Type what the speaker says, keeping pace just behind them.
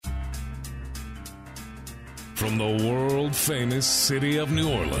From the world-famous city of New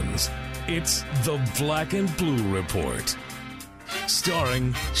Orleans, it's the Black and Blue Report.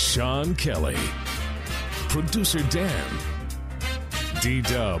 Starring Sean Kelly, producer Dan,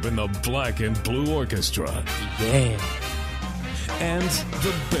 D-Dub and the Black and Blue Orchestra. Yeah. And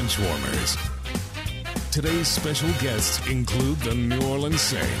the Benchwarmers. Today's special guests include the New Orleans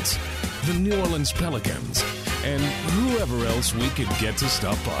Saints, the New Orleans Pelicans, and whoever else we could get to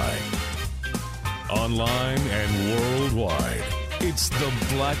stop by. Online and worldwide, it's the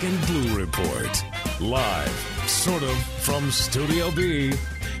Black and Blue Report. Live, sort of, from Studio B,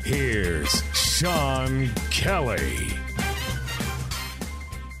 here's Sean Kelly.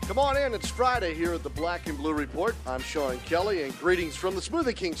 Come on in, it's Friday here at the Black and Blue Report. I'm Sean Kelly, and greetings from the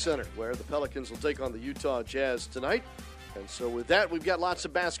Smoothie King Center, where the Pelicans will take on the Utah Jazz tonight. And so with that, we've got lots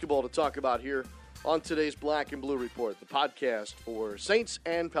of basketball to talk about here on today's Black and Blue Report, the podcast for Saints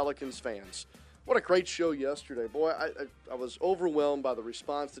and Pelicans fans. What a great show yesterday. Boy, I was overwhelmed by the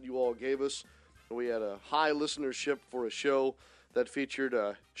response that you all gave us. We had a high listenership for a show that featured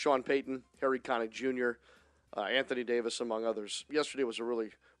Sean Payton, Harry Connick Jr., Anthony Davis, among others. Yesterday was a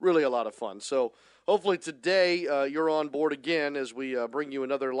really a lot of fun. So hopefully today you're on board again as we bring you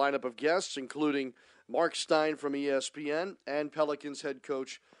another lineup of guests, including Mark Stein from ESPN and Pelicans head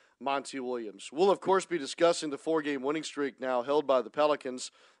coach Monty Williams. We'll, of course, be discussing the 4-game winning streak now held by the Pelicans,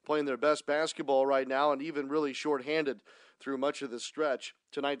 playing their best basketball right now and even really shorthanded through much of this stretch.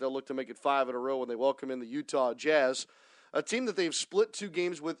 Tonight they'll look to make it 5 in a row when they welcome in the Utah Jazz, a team that they've split 2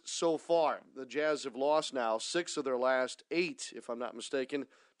 games with so far. The Jazz have lost now 6 of their last 8, if I'm not mistaken,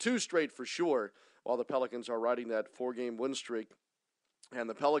 2 straight for sure, while the Pelicans are riding that 4-game win streak. And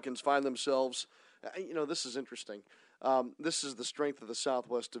the Pelicans find themselves, this is interesting. This is the strength of the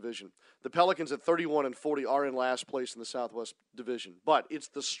Southwest Division. The Pelicans at 31-40 are in last place in the Southwest Division, but it's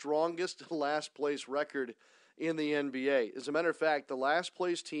the strongest last place record in the NBA. As a matter of fact, the last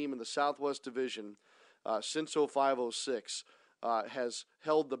place team in the Southwest Division since 05-06 has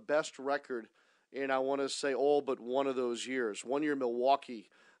held the best record in, I want to say, all but one of those years. One year Milwaukee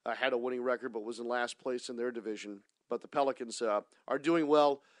had a winning record but was in last place in their division. But the Pelicans are doing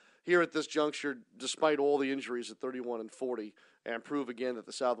well here at this juncture, despite all the injuries at 31-40, and prove again that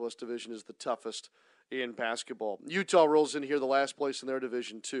the Southwest Division is the toughest in basketball. Utah rolls in here, the last place in their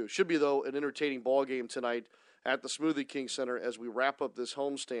division, too. Should be, though, an entertaining ball game tonight at the Smoothie King Center as we wrap up this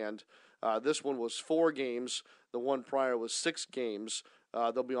homestand. This one was 4 games. The one prior was 6 games.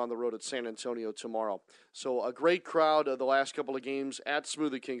 They'll be on the road at San Antonio tomorrow. So a great crowd the last couple of games at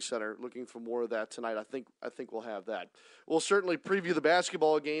Smoothie King Center. Looking for more of that tonight. I think we'll have that. We'll certainly preview the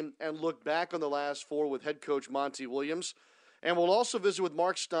basketball game and look back on the last 4 with head coach Monty Williams. And we'll also visit with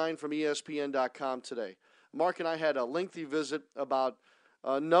Mark Stein from ESPN.com today. Mark and I had a lengthy visit about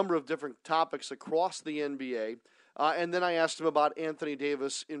a number of different topics across the NBA. And then I asked him about Anthony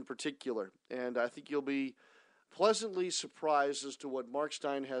Davis in particular. And I think you'll be pleasantly surprised as to what Mark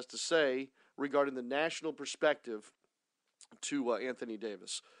Stein has to say regarding the national perspective to Anthony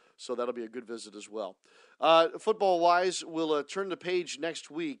Davis. So that'll be a good visit as well. Football-wise, we'll turn the page next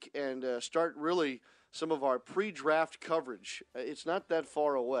week and start really some of our pre-draft coverage. It's not that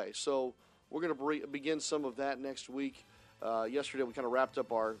far away, so we're going to begin some of that next week. Yesterday we kind of wrapped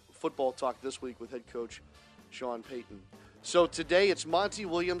up our football talk this week with head coach Sean Payton. So today it's Monty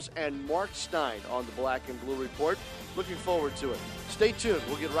Williams and Mark Stein on the Black and Blue Report. Looking forward to it. Stay tuned.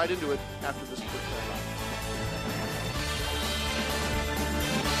 We'll get right into it after this quick timeout.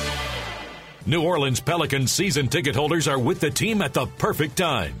 New Orleans Pelicans season ticket holders are with the team at the perfect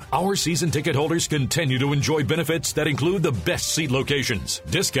time. Our season ticket holders continue to enjoy benefits that include the best seat locations,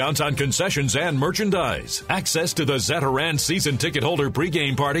 discounts on concessions and merchandise, access to the Zatarain season ticket holder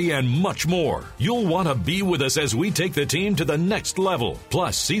pregame party, and much more. You'll want to be with us as we take the team to the next level.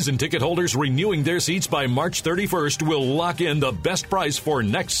 Plus, season ticket holders renewing their seats by March 31st will lock in the best price for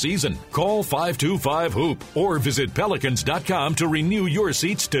next season. Call 525-HOOP or visit Pelicans.com to renew your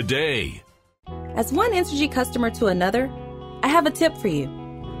seats today. As one Entergy customer to another, I have a tip for you.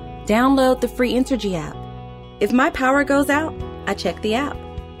 Download the free Entergy app. If my power goes out, I check the app.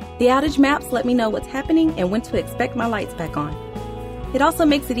 The outage maps let me know what's happening and when to expect my lights back on. It also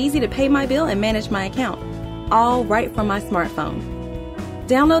makes it easy to pay my bill and manage my account, all right from my smartphone.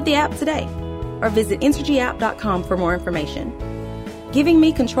 Download the app today or visit EntergyApp.com for more information. Giving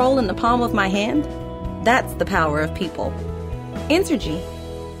me control in the palm of my hand? That's the power of people. Entergy.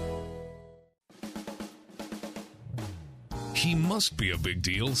 He must be a big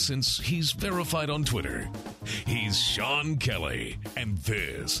deal since he's verified on Twitter. He's Sean Kelly, and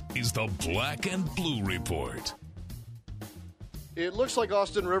this is the Black and Blue Report. It looks like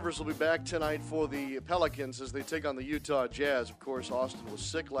Austin Rivers will be back tonight for the Pelicans as they take on the Utah Jazz. Of course, Austin was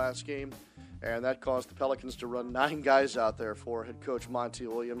sick last game, and that caused the Pelicans to run 9 guys out there for head coach Monty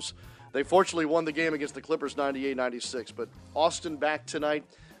Williams. They fortunately won the game against the Clippers 98-96, but Austin back tonight.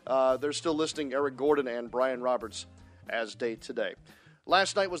 They're still listing Eric Gordon and Brian Roberts as day today.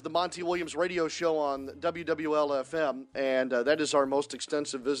 Last night was the Monty Williams radio show on WWL-FM, and that is our most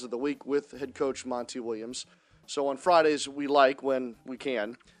extensive visit of the week with head coach Monty Williams. So on Fridays, when we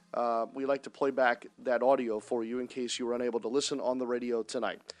can, we like to play back that audio for you in case you were unable to listen on the radio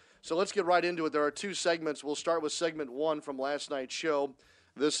tonight. So let's get right into it. There are 2 segments. We'll start with segment 1 from last night's show.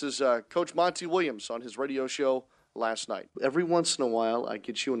 This is Coach Monty Williams on his radio show last night. Every once in a while, I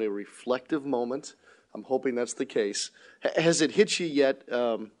get you in a reflective moment. I'm hoping that's the case. Has it hit you yet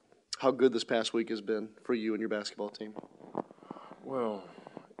how good this past week has been for you and your basketball team? Well,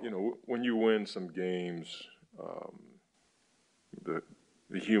 when you win some games,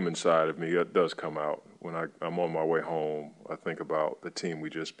 the human side of me does come out. When I'm on my way home, I think about the team we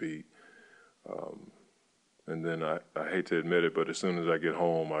just beat. And then I hate to admit it, but as soon as I get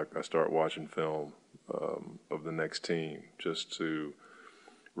home, I start watching film of the next team just to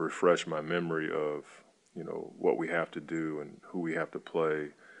refresh my memory of, what we have to do and who we have to play.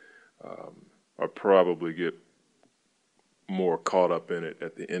 I probably get more caught up in it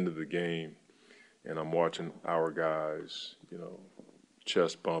at the end of the game, and I'm watching our guys,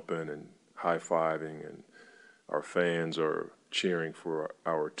 chest bumping and high-fiving, and our fans are cheering for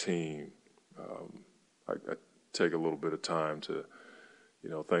our team. I take a little bit of time to,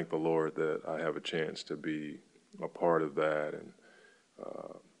 thank the Lord that I have a chance to be a part of that. And,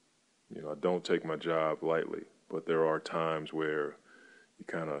 I don't take my job lightly, but there are times where you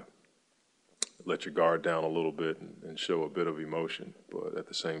kind of let your guard down a little bit and show a bit of emotion. But at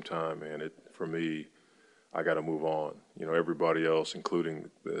the same time, man, for me, I got to move on. Everybody else, including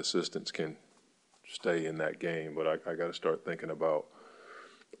the assistants, can stay in that game, but I got to start thinking about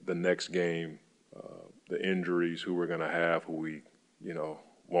the next game, the injuries, who we're going to have, who we,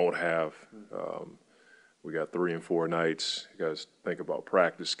 won't have. We got 3 and 4 nights. You guys think about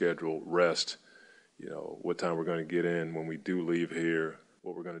practice schedule, rest, what time we're going to get in when we do leave here,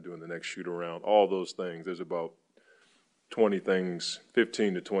 what we're going to do in the next shoot around, all those things. There's about 20 things,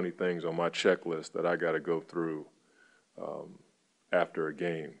 15 to 20 things on my checklist that I got to go through after a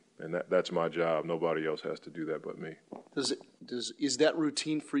game. And that's my job. Nobody else has to do that but me. Is that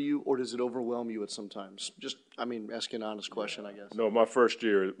routine for you, or does it overwhelm you at some times? Just, asking an honest question, I guess. No, my first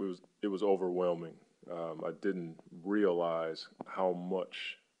year it was overwhelming. I didn't realize how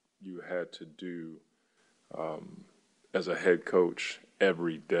much you had to do as a head coach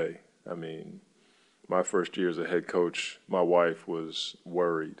every day. My first year as a head coach, my wife was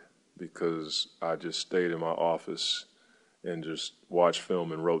worried because I just stayed in my office and just watched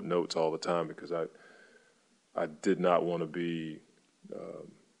film and wrote notes all the time because I did not want to be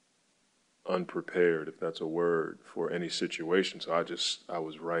unprepared, if that's a word, for any situation. So I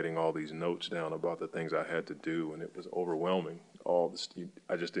was writing all these notes down about the things I had to do, and it was overwhelming.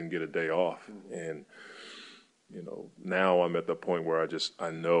 I just didn't get a day off. And, now I'm at the point where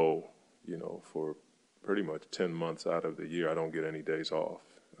I know, for pretty much 10 months out of the year, I don't get any days off.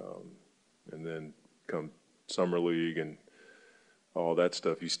 And then come summer league and all that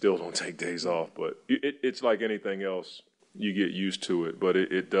stuff, you still don't take days off. But it's like anything else. You get used to it, but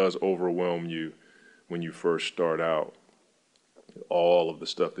it does overwhelm you when you first start out. All of the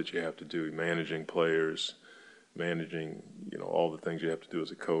stuff that you have to do, managing players, managing, all the things you have to do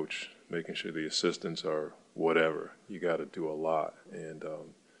as a coach, making sure the assistants are whatever. You got to do a lot. And,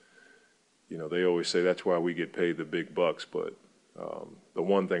 they always say that's why we get paid the big bucks. But the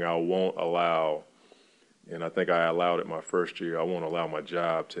one thing I won't allow, and I think I allowed it my first year, I won't allow my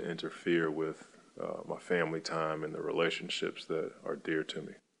job to interfere with my family time and the relationships that are dear to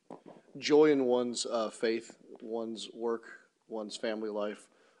me. Joy in one's faith, one's work, one's family life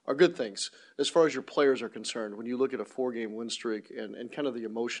are good things. As far as your players are concerned, when you look at a 4-game win streak and kind of the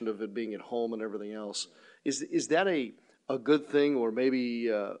emotion of it being at home and everything else, is that a good thing, or maybe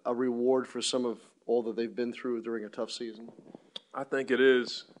a reward for some of all that they've been through during a tough season? I think it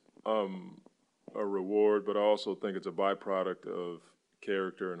is a reward, but I also think it's a byproduct of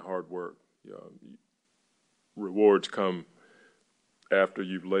character and hard work. Rewards come after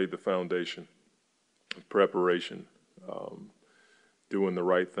you've laid the foundation, preparation, doing the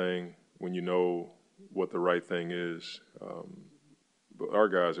right thing when you know what the right thing is. But our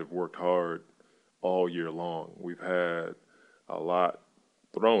guys have worked hard all year long. We've had a lot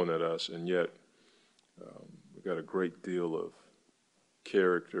thrown at us, and yet we've got a great deal of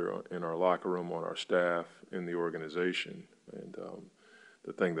character in our locker room, on our staff, in the organization. And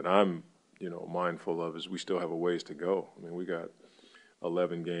the thing that I'm, mindful of is we still have a ways to go. I mean, we got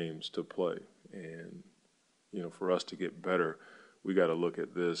 11 games to play. And, for us to get better, we got to look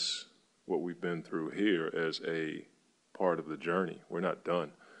at this, what we've been through here, as a part of the journey. We're not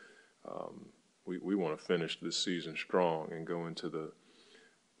done. We want to finish this season strong and go into the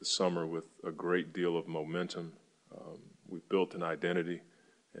summer with a great deal of momentum. We've built an identity,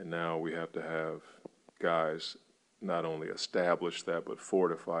 and now we have to have guys not only establish that but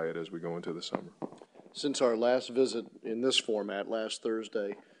fortify it as we go into the summer. Since our last visit in this format last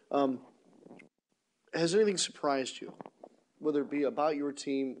Thursday, has anything surprised you, whether it be about your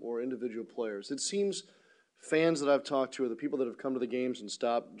team or individual players? It seems fans that I've talked to, or the people that have come to the games and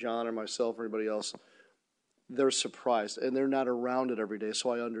stopped John or myself or anybody else, they're surprised, and they're not around it every day,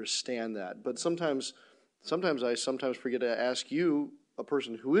 so I understand that. But sometimes I forget to ask you, a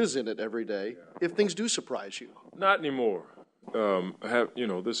person who is in it every day, if things do surprise you. Not anymore.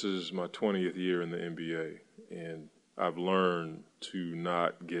 This is my 20th year in the NBA, and I've learned to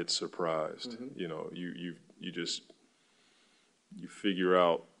not get surprised. Mm-hmm. You figure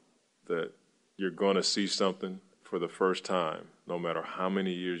out that you're going to see something for the first time. No matter how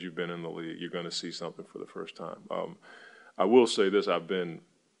many years you've been in the league, you're going to see something for the first time. I will say this: I've been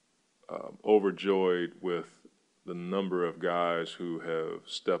overjoyed with the number of guys who have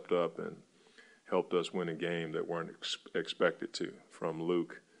stepped up and helped us win a game that weren't expected to, from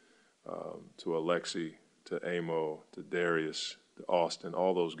Luke to Alexi to Amo to Darius to Austin.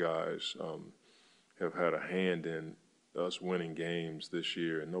 All those guys have had a hand in us winning games this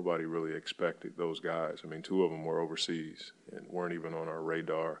year, and nobody really expected those guys. I mean, 2 of them were overseas and weren't even on our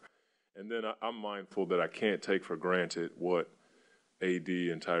radar. And then I'm mindful that I can't take for granted what AD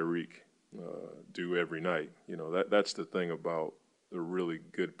and Tyreek do every night. That's the thing about the really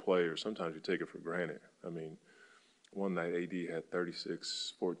good players. Sometimes you take it for granted. I mean, one night AD had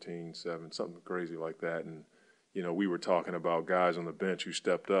 36, 14, 7, something crazy like that. And, we were talking about guys on the bench who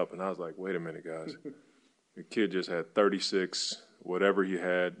stepped up, and I was like, wait a minute, guys. The kid just had 36, whatever he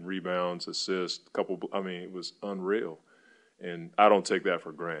had, rebounds, assists, it was unreal. And I don't take that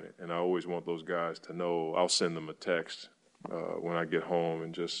for granted. And I always want those guys to know. I'll send them a text when I get home,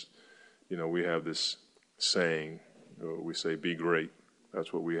 and just, we have this saying, we say, be great.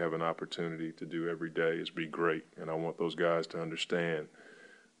 That's what we have an opportunity to do every day, is be great. And I want those guys to understand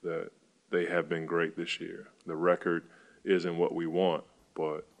that they have been great this year. The record isn't what we want,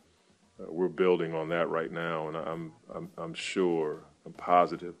 but we're building on that right now, and I'm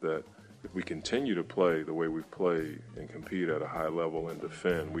positive that if we continue to play the way we've played and compete at a high level and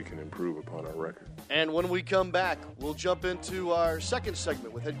defend, we can improve upon our record. And when we come back, we'll jump into our second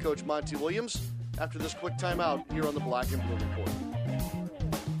segment with head coach Monty Williams after this quick timeout here on the Black and Blue Report.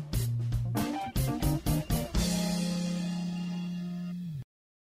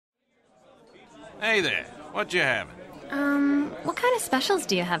 Hey there, what you having? What kind of specials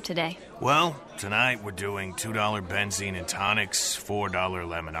do you have today? Well, tonight we're doing $2 benzene and tonics, $4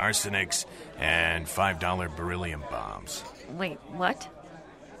 lemon arsenics, and $5 beryllium bombs. Wait, what?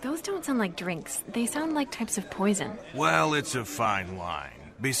 Those don't sound like drinks. They sound like types of poison. Well, it's a fine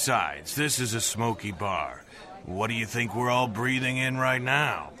line. Besides, this is a smoky bar. What do you think we're all breathing in right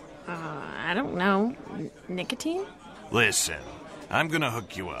now? I don't know. Nicotine? Listen, I'm gonna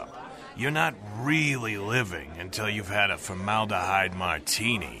hook you up. You're not really living until you've had a formaldehyde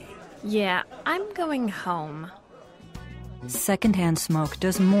martini. Yeah, I'm going home. Secondhand smoke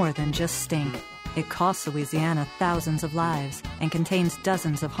does more than just stink. It costs Louisiana thousands of lives and contains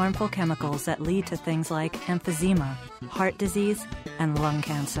dozens of harmful chemicals that lead to things like emphysema, heart disease, and lung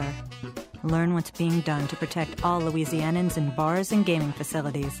cancer. Learn what's being done to protect all Louisianans in bars and gaming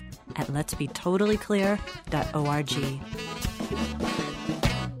facilities at letsbetotallyclear.org.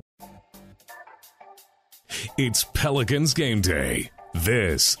 It's Pelicans game day.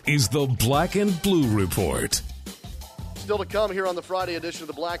 This is the Black and Blue Report. Still to come here on the Friday edition of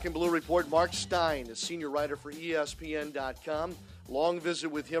the Black and Blue Report, Mark Stein is senior writer for ESPN.com. Long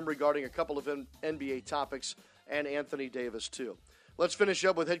visit with him regarding a couple of NBA topics, and Anthony Davis, too. Let's finish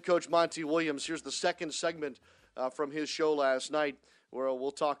up with head coach Monty Williams. Here's the second segment from his show last night, where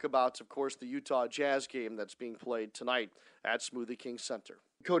we'll talk about, of course, the Utah Jazz game that's being played tonight at Smoothie King Center.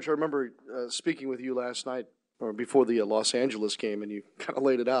 Coach, I remember speaking with you last night, or before the Los Angeles game, and you kind of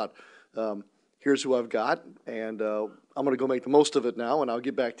laid it out. Here's who I've got, and I'm going to go make the most of it now, and I'll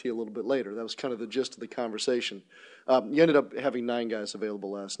get back to you a little bit later. That was kind of the gist of the conversation. You ended up having 9 guys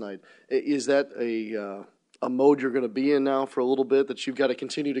available last night. Is that a mode you're going to be in now for a little bit, that you've got to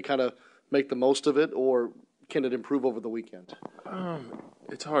continue to kind of make the most of it, or can it improve over the weekend?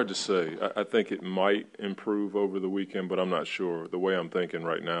 It's hard to say. I think it might improve over the weekend, but I'm not sure. The way I'm thinking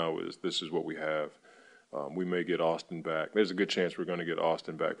right now is this is what we have. We may get Austin back. There's a good chance we're going to get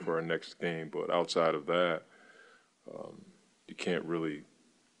Austin back for our next game, but outside of that,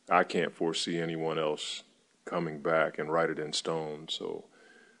 I can't foresee anyone else coming back and write it in stone. So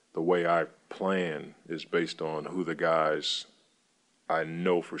the way I plan is based on who the guys I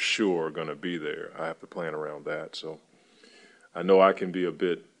know for sure are going to be there. I have to plan around that. So I know I can be a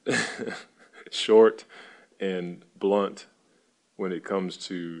bit short and blunt when it comes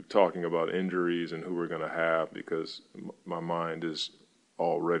to talking about injuries and who we're going to have, because my mind is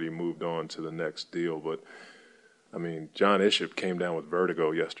already moved on to the next deal. But, I mean, John Iship came down with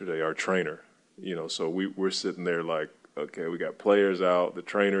vertigo yesterday, our trainer. So we're sitting there like, okay, we got players out, the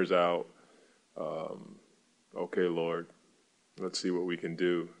trainer's out. Okay, Lord, let's see what we can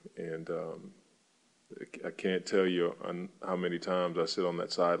do. And I can't tell you how many times I sit on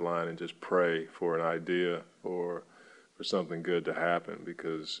that sideline and just pray for an idea or for something good to happen,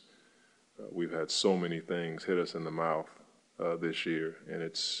 because we've had so many things hit us in the mouth this year, and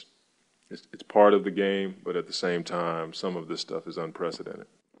it's part of the game, but at the same time, some of this stuff is unprecedented.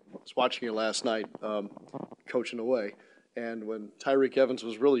 I was watching you last night, coaching away, and when Tyreek Evans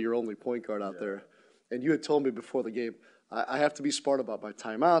was really your only point guard out there, and you had told me before the game, I have to be smart about my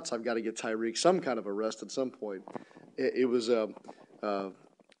timeouts. I've got to get Tyreek some kind of a rest at some point. It was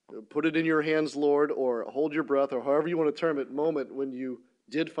put it in your hands, Lord, or hold your breath, or however you want to term it, moment when you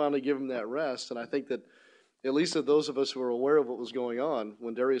did finally give him that rest. And I think that at least of those of us who were aware of what was going on,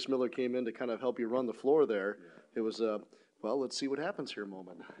 when Darius Miller came in to kind of help you run the floor there, it was let's see what happens here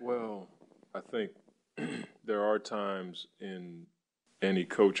moment. Well, I think there are times in any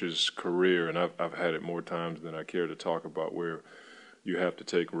coach's career, and I've had it more times than I care to talk about, where you have to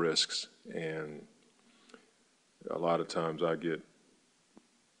take risks. And a lot of times I get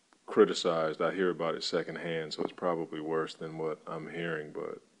criticized. I hear about it secondhand, so it's probably worse than what I'm hearing,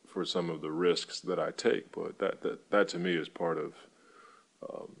 but for some of the risks that I take. But that to me is part of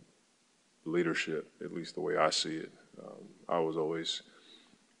leadership, at least the way I see it. I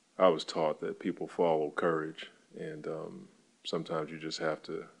was taught that people follow courage, and sometimes you just have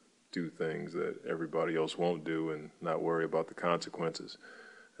to do things that everybody else won't do and not worry about the consequences.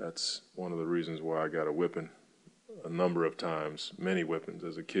 That's one of the reasons why I got a whipping a number of times, many whippings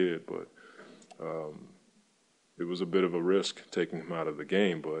as a kid, but it was a bit of a risk taking him out of the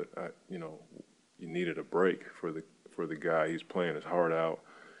game, but you needed a break for the guy. He's playing his heart out.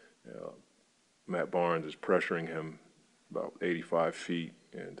 Matt Barnes is pressuring him about 85 feet,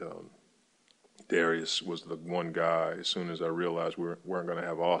 and Darius was the one guy, as soon as I realized we weren't going to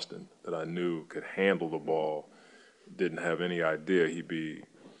have Austin, that I knew could handle the ball. Didn't have any idea he'd be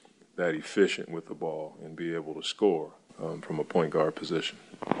that efficient with the ball and be able to score from a point guard position.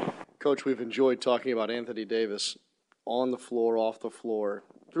 Coach, we've enjoyed talking about Anthony Davis on the floor, off the floor,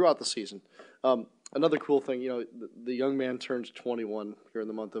 throughout the season. Another cool thing, the young man turns 21 here in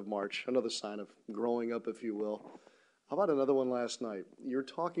the month of March, another sign of growing up, if you will. How about another one last night? You're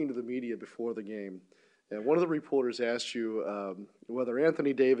talking to the media before the game, and one of the reporters asked you whether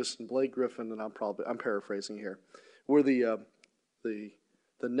Anthony Davis and Blake Griffin, and I'm paraphrasing here, were the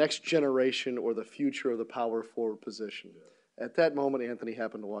next generation or the future of the power forward position. Yeah. At that moment, Anthony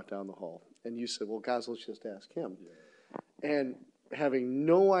happened to walk down the hall, and you said, well, guys, let's just ask him. Yeah. And having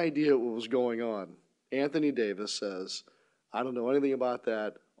no idea what was going on, Anthony Davis says, I don't know anything about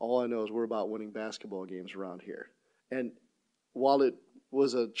that. All I know is we're about winning basketball games around here. And while it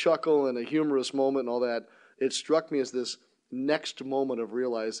was a chuckle and a humorous moment and all that, it struck me as this next moment of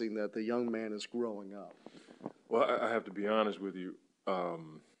realizing that the young man is growing up. Well, I have to be honest with you.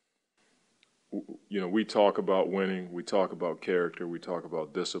 We talk about winning, we talk about character, we talk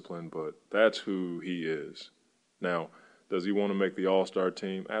about discipline, but that's who he is. Now, does he want to make the All-Star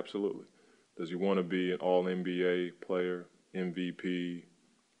team? Absolutely. Does he want to be an All-NBA player, MVP,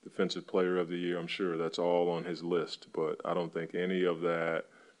 Defensive Player of the Year? I'm sure that's all on his list, but I don't think any of that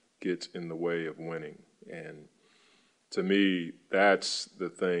gets in the way of winning. And to me, that's the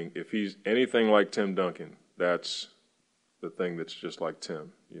thing. If he's anything like Tim Duncan, that's the thing that's just like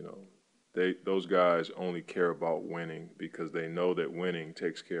Tim. Those guys only care about winning because they know that winning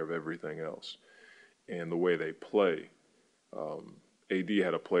takes care of everything else. And the way they play, AD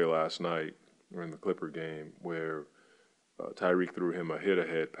had a play last night during the Clipper game where Tyreek threw him a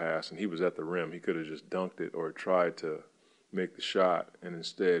hit-ahead pass, and he was at the rim. He could have just dunked it or tried to make the shot, and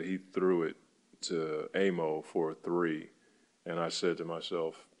instead he threw it to Amo for a three. And I said to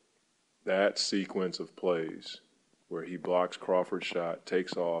myself, that sequence of plays where he blocks Crawford's shot,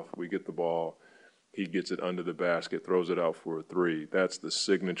 takes off, we get the ball, he gets it under the basket, throws it out for a three. That's the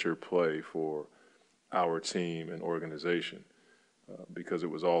signature play for our team and organization because it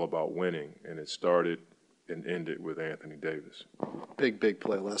was all about winning, and it started and ended with Anthony Davis. Big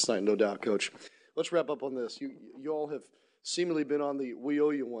play last night, no doubt, Coach. Let's wrap up on this. You all have seemingly been on the We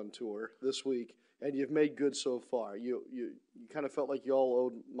Owe You One tour this week, and you've made good so far. You kind of felt like you all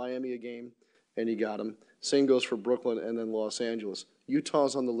owed Miami a game, and you got them. Same goes for Brooklyn and then Los Angeles.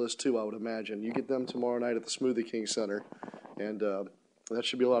 Utah's on the list, too, I would imagine. You get them tomorrow night at the Smoothie King Center, and that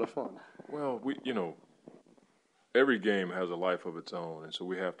should be a lot of fun. Well, every game has a life of its own, and so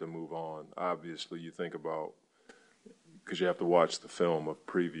we have to move on. Obviously, you think about, because you have to watch the film of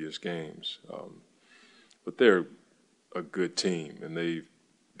previous games. But they're a good team, and they've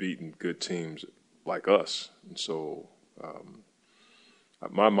beaten good teams like us. And so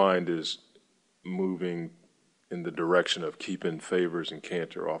my mind is moving in the direction of keeping Favors and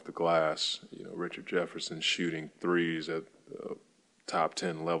Cantor off the glass. Richard Jefferson shooting threes at the top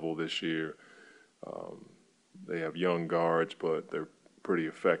 10 level this year. They have young guards, but they're pretty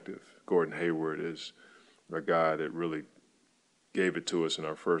effective. Gordon Hayward is a guy that really gave it to us in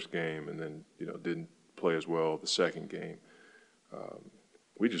our first game and then, didn't play as well the second game.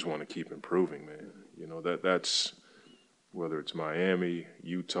 We just want to keep improving, man. That's whether it's Miami,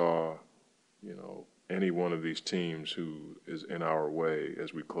 Utah, any one of these teams who is in our way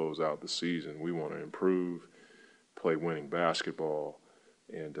as we close out the season. We want to improve, play winning basketball,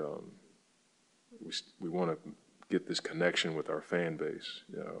 and we want to get this connection with our fan base.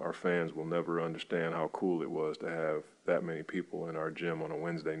 Our fans will never understand how cool it was to have that many people in our gym on a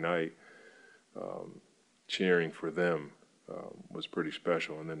Wednesday night cheering for them was pretty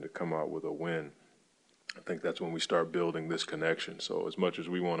special. And then to come out with a win, I think that's when we start building this connection. So as much as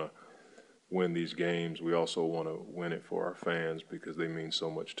we want to win these games, we also want to win it for our fans because they mean so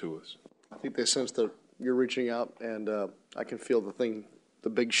much to us. I think they sense that you're reaching out, and I can feel the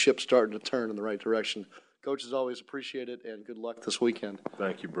big ship starting to turn in the right direction. Coach, as always, appreciate it, and good luck this weekend.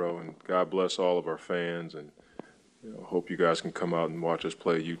 Thank you, bro, and God bless all of our fans, and hope you guys can come out and watch us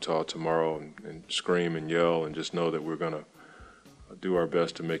play Utah tomorrow and scream and yell, and just know that we're going to do our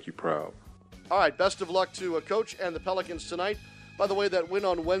best to make you proud. All right, best of luck to Coach and the Pelicans tonight. By the way, that win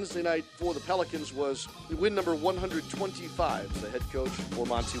on Wednesday night for the Pelicans was win number 125 as the head coach for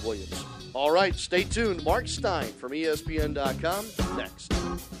Monty Williams. All right, stay tuned. Mark Stein from ESPN.com next.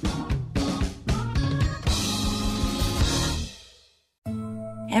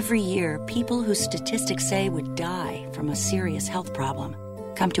 Every year, people who statistics say would die from a serious health problem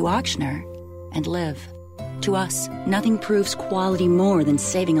come to Ochsner and live. To us, nothing proves quality more than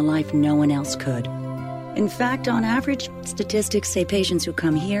saving a life no one else could. In fact, on average, statistics say patients who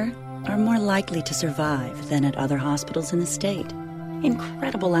come here are more likely to survive than at other hospitals in the state.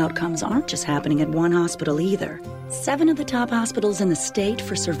 Incredible outcomes aren't just happening at one hospital either. 7 of the top hospitals in the state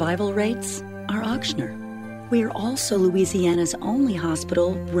for survival rates are Ochsner. We are also Louisiana's only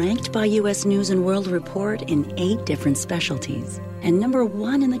hospital ranked by U.S. News & World Report in 8 different specialties, and number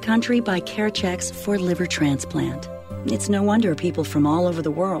 1 in the country by CareChex for liver transplant. It's no wonder people from all over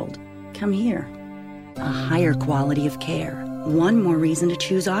the world come here. A higher quality of care. One more reason to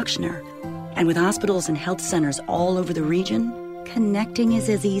choose Ochsner. And with hospitals and health centers all over the region, connecting is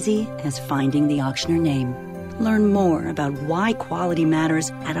as easy as finding the Ochsner name. Learn more about why quality matters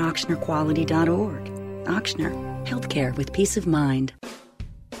at OchsnerQuality.org. Ochsner, healthcare with peace of mind.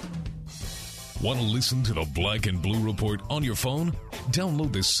 Want to listen to the Black and Blue Report on your phone?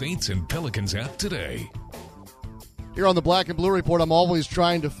 Download the Saints and Pelicans app today. Here on the Black and Blue Report, I'm always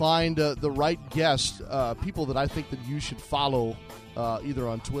trying to find the right guest, people that I think that you should follow either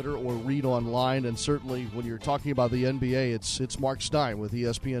on Twitter or read online. And certainly when you're talking about the NBA, it's Mark Stein with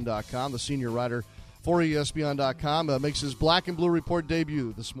ESPN.com, the senior writer for ESPN.com, makes his Black and Blue Report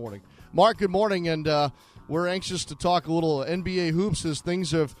debut this morning. Mark, good morning, and we're anxious to talk a little NBA hoops as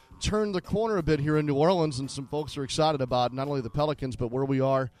things have turned the corner a bit here in New Orleans, and some folks are excited about not only the Pelicans but where we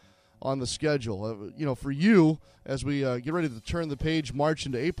are on the schedule. For you, as we get ready to turn the page March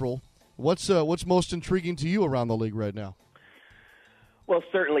into April, what's most intriguing to you around the league right now? Well,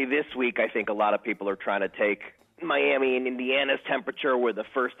 certainly this week I think a lot of people are trying to take Miami and Indiana's temperature were the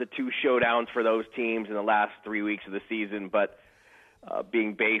first of 2 showdowns for those teams in the last 3 weeks of the season, but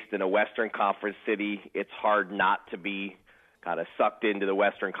being based in a Western Conference city, it's hard not to be kind of sucked into the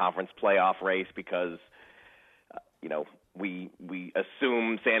Western Conference playoff race because, we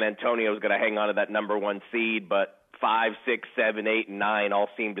assume San Antonio is going to hang on to that number 1 seed, but 5, 6, 7, 8, and 9 all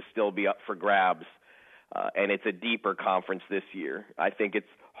seem to still be up for grabs, and it's a deeper conference this year. I think it's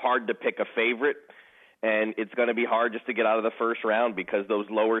hard to pick a favorite, and it's going to be hard just to get out of the first round because those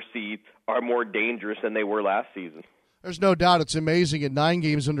lower seeds are more dangerous than they were last season. There's no doubt. It's amazing. At 9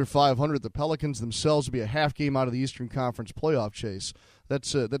 games under 500, the Pelicans themselves will be a half game out of the Eastern Conference playoff chase. That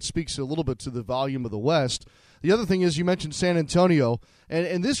speaks a little bit to the volume of the West. The other thing is you mentioned San Antonio,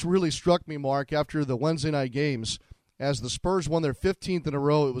 and this really struck me, Mark, after the Wednesday night games. As the Spurs won their 15th in a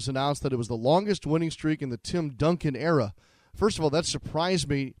row, it was announced that it was the longest winning streak in the Tim Duncan era. First of all, that surprised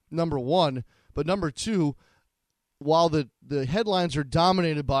me, number one. But number two, while the headlines are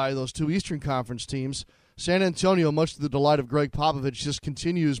dominated by those two Eastern Conference teams, San Antonio, much to the delight of Greg Popovich, just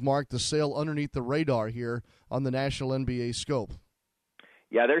continues, Mark, to sail underneath the radar here on the National NBA scope.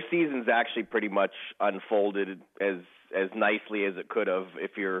 Yeah, their season's actually pretty much unfolded as nicely as it could have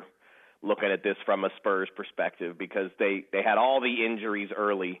if you're looking at this from a Spurs perspective, because they had all the injuries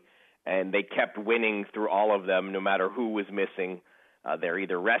early, and they kept winning through all of them no matter who was missing. They're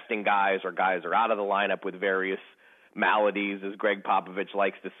either resting guys or guys are out of the lineup with various maladies, as Greg Popovich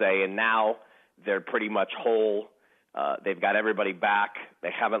likes to say, and now they're pretty much whole. They've got everybody back.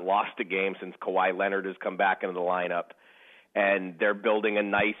 They haven't lost a game since Kawhi Leonard has come back into the lineup. And they're building a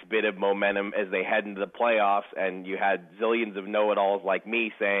nice bit of momentum as they head into the playoffs. And you had zillions of know-it-alls like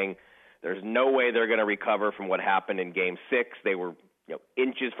me saying there's no way they're going to recover from what happened in Game 6. They were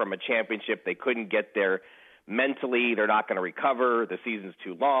inches from a championship. They couldn't get there mentally. They're not going to recover. The season's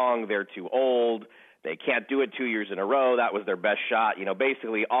too long. They're too old. They can't do it 2 years in a row. That was their best shot.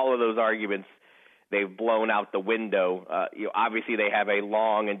 Basically all of those arguments they've blown out the window. Obviously they have a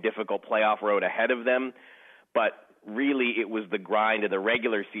long and difficult playoff road ahead of them, but really it was the grind of the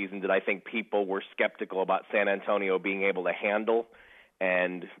regular season that I think people were skeptical about San Antonio being able to handle.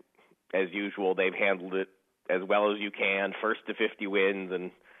 And as usual, they've handled it as well as you can, first to 50 wins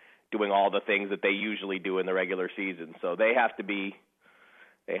and doing all the things that they usually do in the regular season. So they have to be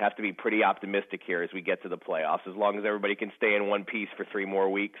pretty optimistic here as we get to the playoffs, as long as everybody can stay in one piece for 3 more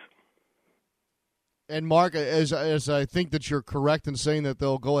weeks. And Mark, as I think that you're correct in saying that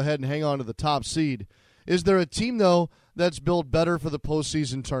they'll go ahead and hang on to the top seed, is there a team, though, that's built better for the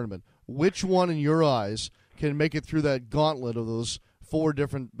postseason tournament? Which one, in your eyes, can make it through that gauntlet of those 4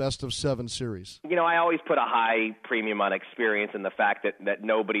 different best-of-7 series? I always put a high premium on experience and the fact that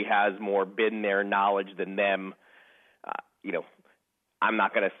nobody has more been there knowledge than them. I'm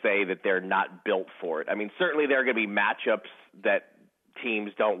not going to say that they're not built for it. I mean, certainly there are going to be matchups that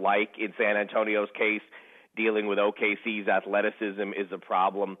teams don't like. In San Antonio's case, dealing with OKC's athleticism is a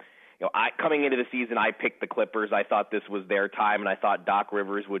problem. Coming into the season, I picked the Clippers. I thought this was their time, and I thought Doc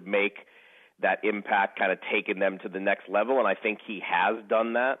Rivers would make that impact, kind of taking them to the next level, and I think he has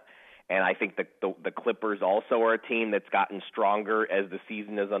done that. And I think the Clippers also are a team that's gotten stronger as the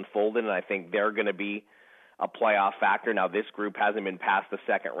season has unfolded, and I think they're going to be a playoff factor. Now, this group hasn't been past the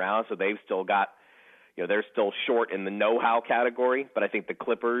second round, so they've still got, they're still short in the know-how category, but I think the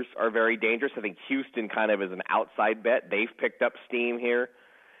Clippers are very dangerous. I think Houston kind of is an outside bet. They've picked up steam here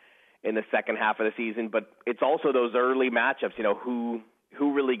in the second half of the season, but it's also those early matchups,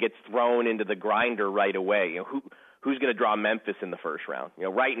 who really gets thrown into the grinder right away. Who's going to draw Memphis in the first round?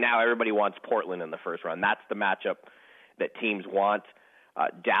 Right now everybody wants Portland in the first round. That's the matchup that teams want.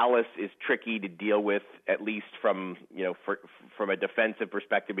 Dallas is tricky to deal with, at least from a defensive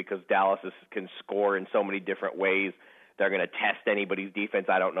perspective, because Dallas can score in so many different ways. They're going to test anybody's defense.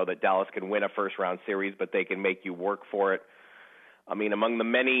 I don't know that Dallas can win a first-round series, but they can make you work for it. I mean, among the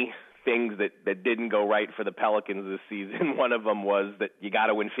many things that didn't go right for the Pelicans this season, one of them was that you got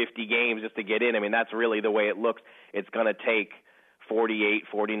to win 50 games just to get in. I mean, that's really the way it looks. It's going to take 48,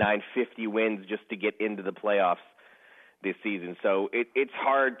 49, 50 wins just to get into the playoffs this season. So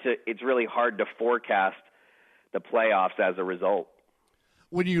it's really hard to forecast the playoffs as a result.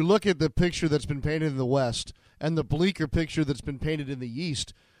 When you look at the picture that's been painted in the West and the bleaker picture that's been painted in the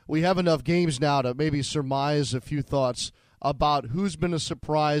East, we have enough games now to maybe surmise a few thoughts about who's been a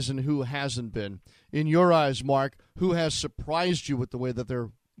surprise and who hasn't been. In your eyes, Mark, who has surprised you with the way that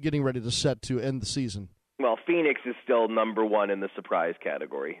they're getting ready to set to end the season? Well, Phoenix is still number one in the surprise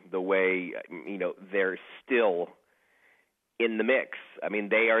category. The way, they're still in the mix. I mean,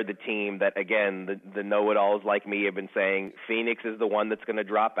 they are the team that, again, the know-it-alls like me have been saying, Phoenix is the one that's going to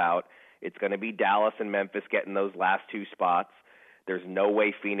drop out. It's going to be Dallas and Memphis getting those last 2 spots. There's no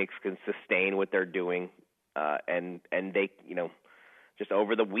way Phoenix can sustain what they're doing. And they, just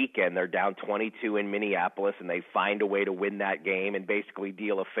over the weekend, they're down 22 in Minneapolis, and they find a way to win that game and basically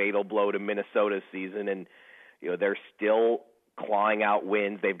deal a fatal blow to Minnesota's season. And, they're still clawing out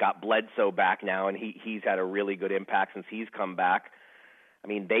wins. They've got Bledsoe back now, and he's had a really good impact since he's come back. I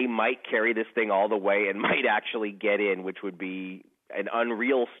mean, they might carry this thing all the way and might actually get in, which would be an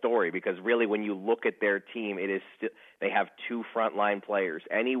unreal story because really when you look at their team, it is they have two frontline players.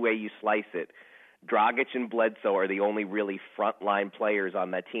 Any way you slice it, Dragic and Bledsoe are the only really frontline players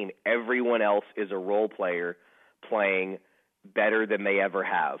on that team. Everyone else is a role player playing better than they ever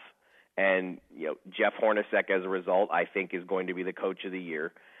have. And Jeff Hornacek, as a result, I think is going to be the coach of the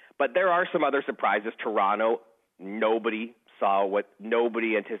year. But there are some other surprises. Toronto, nobody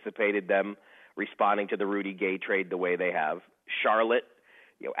anticipated them responding to the Rudy Gay trade the way they have. Charlotte,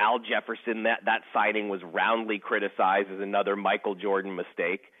 Al Jefferson, that signing was roundly criticized as another Michael Jordan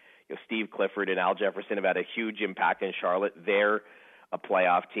mistake. Steve Clifford and Al Jefferson have had a huge impact in Charlotte. They're a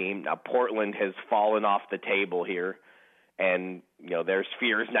playoff team. Now Portland has fallen off the table here, and there's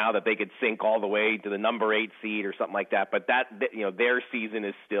fears now that they could sink all the way to the number 8 seed or something like that. But their season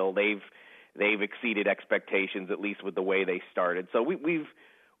is still they've exceeded expectations, at least with the way they started. So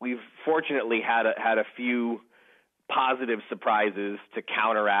we've fortunately had a few positive surprises to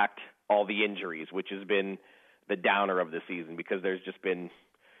counteract all the injuries, which has been the downer of the season because there's just been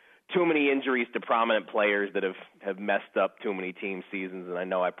too many injuries to prominent players that have messed up too many team seasons. And I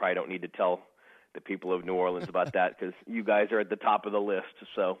know I probably don't need to tell the people of New Orleans about that because you guys are at the top of the list.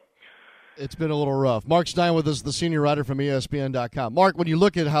 So it's been a little rough. Mark Stein with us, the senior writer from ESPN.com. Mark, when you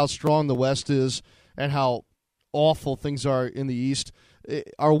look at how strong the West is and how awful things are in the East,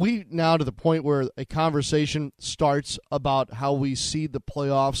 are we now to the point where a conversation starts about how we see the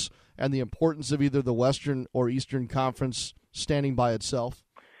playoffs and the importance of either the Western or Eastern Conference standing by itself?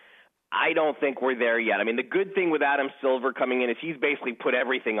 I don't think we're there yet. I mean, the good thing with Adam Silver coming in is he's basically put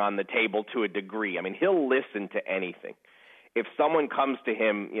everything on the table to a degree. I mean, he'll listen to anything. If someone comes to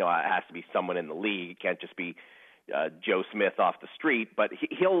him, it has to be someone in the league. It can't just be Joe Smith off the street, but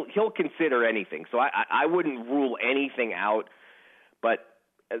he'll consider anything. So I wouldn't rule anything out. But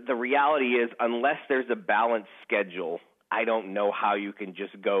the reality is, unless there's a balanced schedule, I don't know how you can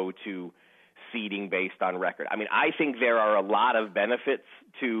just go to seeding based on record. I mean, I think there are a lot of benefits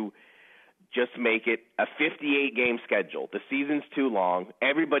to just make it a 58-game schedule. The season's too long.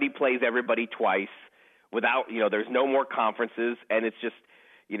 Everybody plays everybody twice without, there's no more conferences, and it's just,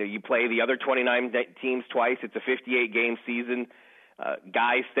 you play the other 29 teams twice. It's a 58-game season.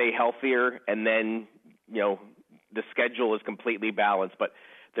 Guys stay healthier, and then, the schedule is completely balanced. But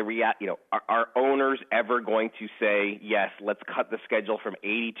are owners ever going to say, yes, let's cut the schedule from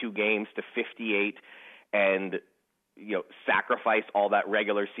 82 games to 58 and sacrifice all that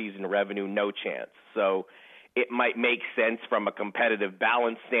regular season revenue? No chance. So it might make sense from a competitive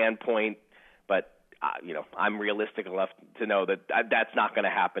balance standpoint, but I'm realistic enough to know that that's not going to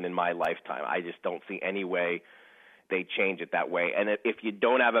happen in my lifetime. I just don't see any way they change it that way. And if you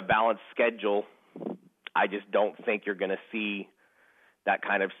don't have a balanced schedule, I just don't think you're going to see that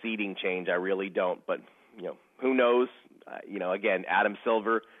kind of seeding change. I really don't. But, who knows? Again, Adam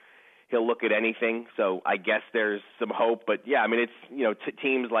Silver, he'll look at anything. So I guess there's some hope. But, yeah, I mean, it's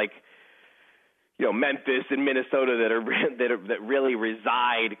teams like, Memphis and Minnesota that really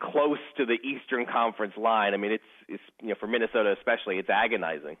reside close to the Eastern Conference line. I mean, it's for Minnesota especially, it's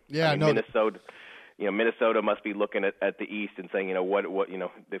agonizing. Yeah, Minnesota must be looking at the East and saying, what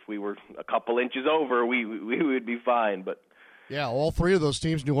if we were a couple inches over, we would be fine. But yeah, all three of those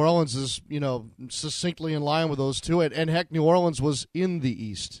teams, New Orleans is succinctly in line with those two, and heck, New Orleans was in the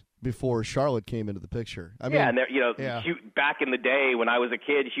East before Charlotte came into the picture. Back in the day when I was a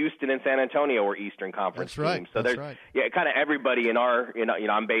kid, Houston and San Antonio were Eastern Conference teams. So That's there's right. Yeah, kind of everybody in our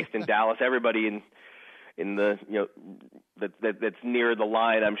I'm based in Dallas. Everybody in the that's near the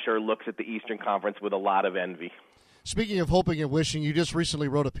line, I'm sure, looks at the Eastern Conference with a lot of envy. Speaking of hoping and wishing, you just recently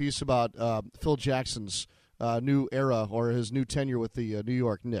wrote a piece about Phil Jackson's new era or his new tenure with the New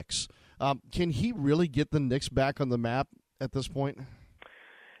York Knicks. Can he really get the Knicks back on the map at this point?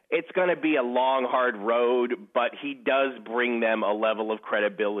 It's going to be a long, hard road, but he does bring them a level of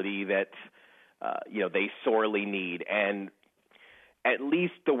credibility that they sorely need. And at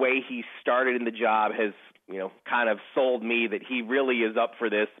least the way he started in the job has kind of sold me that he really is up for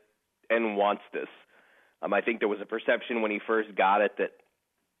this and wants this. I think there was a perception when he first got it that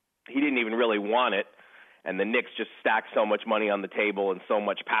he didn't even really want it, and the Knicks just stacked so much money on the table and so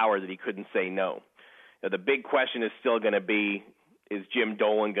much power that he couldn't say no. The big question is still going to be, is Jim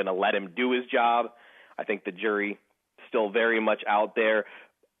Dolan going to let him do his job? I think the jury still very much out there.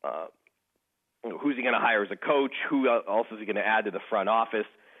 Who's he going to hire as a coach? Who else is he going to add to the front office?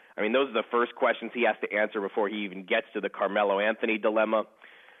 I mean, those are the first questions he has to answer before he even gets to the Carmelo Anthony dilemma.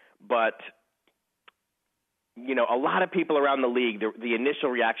 But, a lot of people around the league, the initial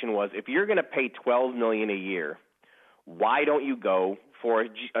reaction was, if you're going to pay $12 million a year, why don't you go for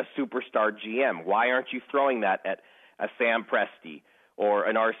a superstar GM? Why aren't you throwing that at a Sam Presti or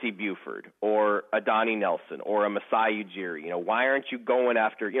an R.C. Buford or a Donnie Nelson or a Masai Ujiri? Why aren't you going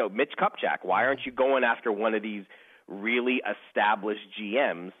after, Mitch Kupchak? Why aren't you going after one of these really established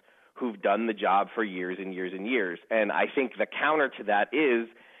GMs who've done the job for years and years and years? And I think the counter to that is,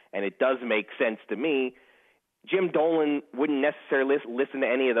 and it does make sense to me, Jim Dolan wouldn't necessarily listen to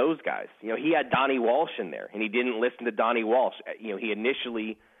any of those guys. He had Donnie Walsh in there, and he didn't listen to Donnie Walsh. He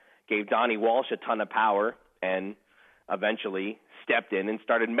initially gave Donnie Walsh a ton of power and eventually stepped in and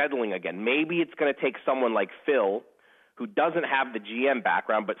started meddling again. Maybe it's going to take someone like Phil, who doesn't have the GM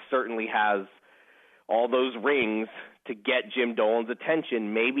background but certainly has all those rings to get Jim Dolan's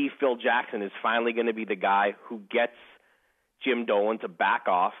attention. Maybe Phil Jackson is finally going to be the guy who gets Jim Dolan to back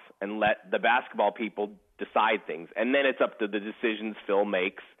off and let the basketball people decide things. And then it's up to the decisions Phil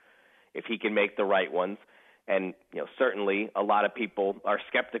makes, if he can make the right ones. And, certainly a lot of people are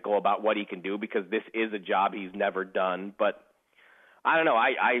skeptical about what he can do because this is a job he's never done. But I don't know.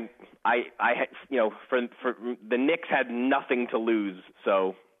 For the Knicks had nothing to lose.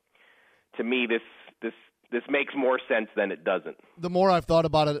 So to me, this makes more sense than it doesn't. The more I've thought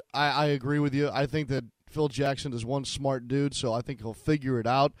about it, I agree with you. I think that Phil Jackson is one smart dude, so I think he'll figure it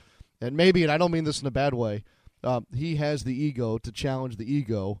out. And maybe, and I don't mean this in a bad way, he has the ego to challenge the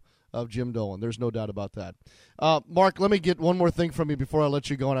ego of Jim Dolan. There's no doubt about that. Mark, let me get one more thing from you before I let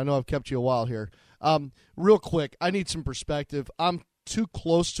you go, and I know I've kept you a while here. Real quick, I need some perspective. I'm too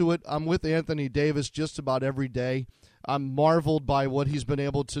close to it. I'm with Anthony Davis just about every day. I'm marveled by what he's been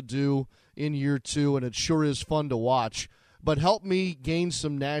able to do in year two, and it sure is fun to watch. But help me gain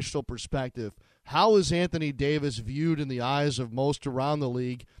some national perspective. How is Anthony Davis viewed in the eyes of most around the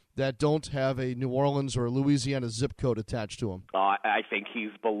league that don't have a New Orleans or Louisiana zip code attached to him? I think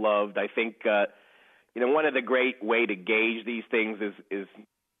he's beloved. I think one of the great way to gauge these things is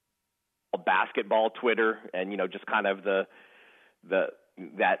basketball Twitter, and just kind of that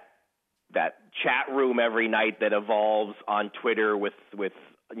chat room every night that evolves on Twitter with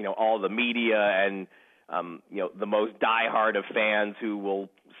all the media and the most diehard of fans who will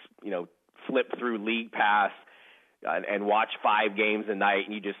flip through League Pass and watch 5 games a night,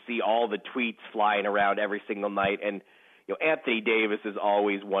 and you just see all the tweets flying around every single night. And Anthony Davis is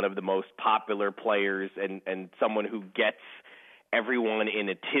always one of the most popular players and someone who gets everyone in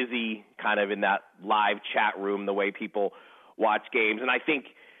a tizzy kind of in that live chat room, the way people watch games. And I think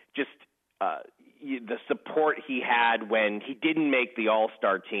just the support he had when he didn't make the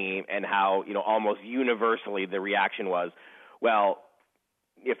All-Star team, and how almost universally the reaction was, well,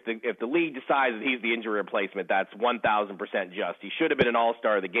 if the league decides that he's the injury replacement, that's 1,000% just. He should have been an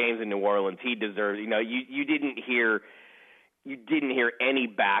All-Star. The game's in New Orleans. He deserves. You didn't hear any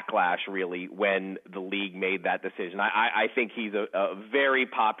backlash really when the league made that decision. I think he's a very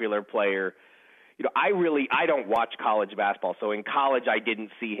popular player. I don't watch college basketball, so in college I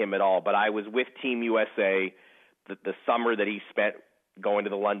didn't see him at all. But I was with Team USA the summer that he spent going to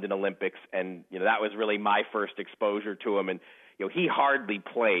the London Olympics, and that was really my first exposure to him. And he hardly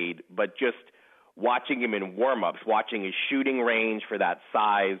played, but just watching him in warm-ups, watching his shooting range for that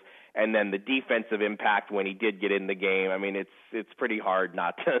size, and then the defensive impact when he did get in the game. I mean, it's pretty hard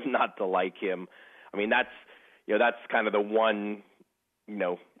not to like him. I mean, that's kind of the one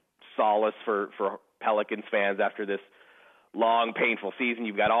solace for Pelicans fans after this long, painful season.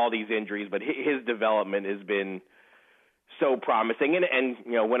 You've got all these injuries, but his development has been so promising. And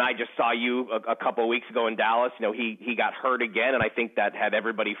when I just saw you a couple of weeks ago in Dallas, he got hurt again, and I think that had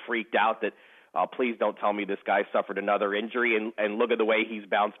everybody freaked out that, please don't tell me this guy suffered another injury. And look at the way he's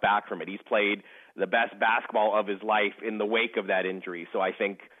bounced back from it. He's played the best basketball of his life in the wake of that injury. So I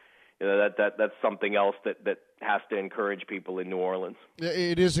think that's something else that has to encourage people in New Orleans.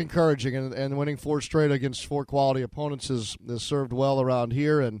 It is encouraging, and winning 4 straight against 4 quality opponents has served well around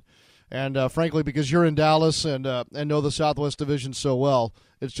here. And frankly, because you're in Dallas and know the Southwest Division so well,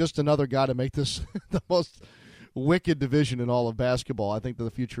 it's just another guy to make this the most wicked division in all of basketball. I think that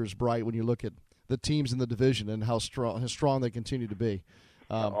the future is bright when you look at the teams in the division and how strong they continue to be.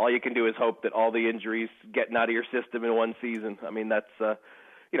 All you can do is hope that all the injuries getting out of your system in one season. I mean, that's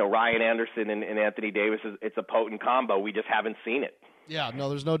Ryan Anderson and Anthony Davis, it's a potent combo. We just haven't seen it. Yeah, no,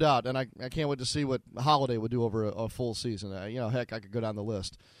 there's no doubt, and I can't wait to see what Holiday would do over a full season. Heck, I could go down the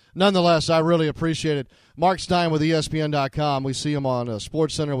list. Nonetheless, I really appreciate it. Mark Stein with ESPN.com. We see him on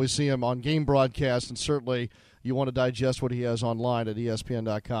SportsCenter. We see him on game broadcasts, and certainly you want to digest what he has online at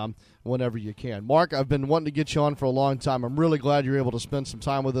ESPN.com whenever you can. Mark, I've been wanting to get you on for a long time. I'm really glad you're able to spend some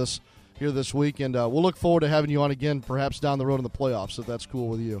time with us here this week, and we'll look forward to having you on again perhaps down the road in the playoffs, if that's cool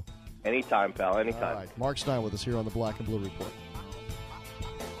with you. Anytime, pal, anytime. All right. Mark Stein with us here on the Black and Blue Report.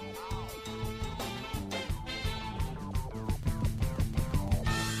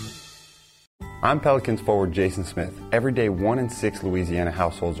 I'm Pelicans forward Jason Smith. Every day, 1 in 6 Louisiana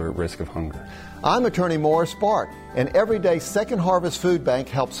households are at risk of hunger. I'm attorney Morris Spark, and every day Second Harvest Food Bank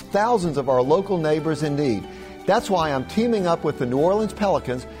helps thousands of our local neighbors in need. That's why I'm teaming up with the New Orleans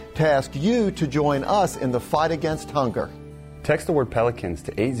Pelicans to ask you to join us in the fight against hunger. Text the word Pelicans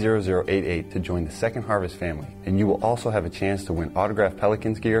to 80088 to join the Second Harvest family, and you will also have a chance to win autographed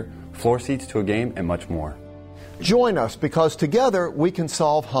Pelicans gear, floor seats to a game, and much more. Join us because together we can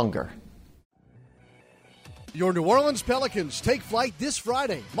solve hunger. Your New Orleans Pelicans take flight this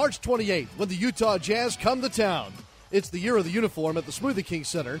Friday, March 28th, when the Utah Jazz come to town. It's the year of the uniform at the Smoothie King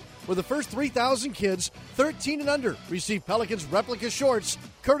Center, where the first 3,000 kids 13 and under receive Pelicans replica shorts,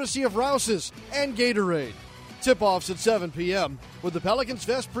 courtesy of Rouse's and Gatorade. Tip-offs at 7 p.m., with the Pelicans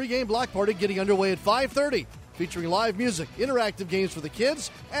Fest pregame block party getting underway at 5:30, featuring live music, interactive games for the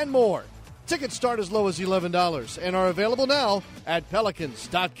kids, and more. Tickets start as low as $11 and are available now at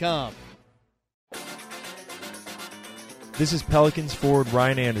Pelicans.com. This is Pelicans forward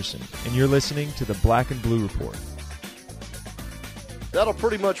Ryan Anderson, and you're listening to the Black and Blue Report. That'll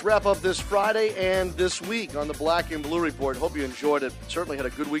pretty much wrap up this Friday and this week on the Black and Blue Report. Hope you enjoyed it. Certainly had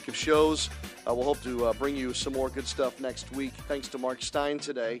a good week of shows. We'll hope to bring you some more good stuff next week. Thanks to Mark Stein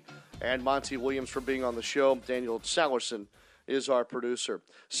today and Monty Williams for being on the show. Daniel Salerson is our producer.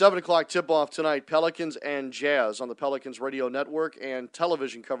 7 o'clock tip-off tonight, Pelicans and Jazz on the Pelicans Radio Network and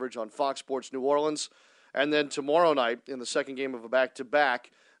television coverage on Fox Sports New Orleans. And then tomorrow night, in the second game of a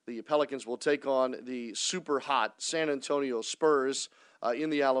back-to-back, the Pelicans will take on the super hot San Antonio Spurs in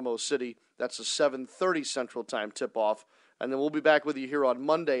the Alamo City. That's a 7:30 Central Time tip-off. And then we'll be back with you here on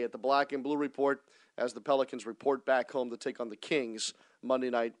Monday at the Black and Blue Report as the Pelicans report back home to take on the Kings Monday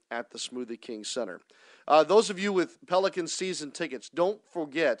night at the Smoothie King Center. Those of you with Pelicans season tickets, don't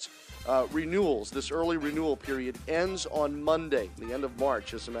forget renewals. This early renewal period ends on Monday, the end of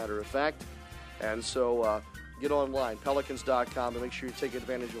March, as a matter of fact. And so get online, Pelicans.com, to make sure you take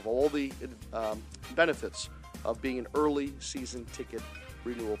advantage of all the benefits of being an early season ticket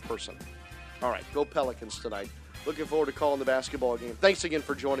renewal person. All right, go Pelicans tonight. Looking forward to calling the basketball game. Thanks again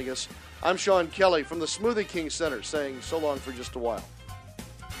for joining us. I'm Sean Kelly from the Smoothie King Center saying so long for just a while.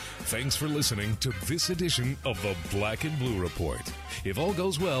 Thanks for listening to this edition of the Black and Blue Report. If all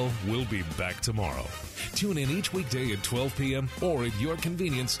goes well, we'll be back tomorrow. Tune in each weekday at 12 p.m. or at your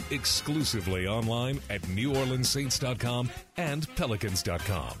convenience exclusively online at NewOrleansSaints.com and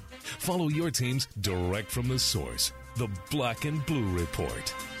Pelicans.com. Follow your teams direct from the source, the Black and Blue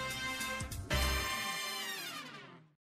Report.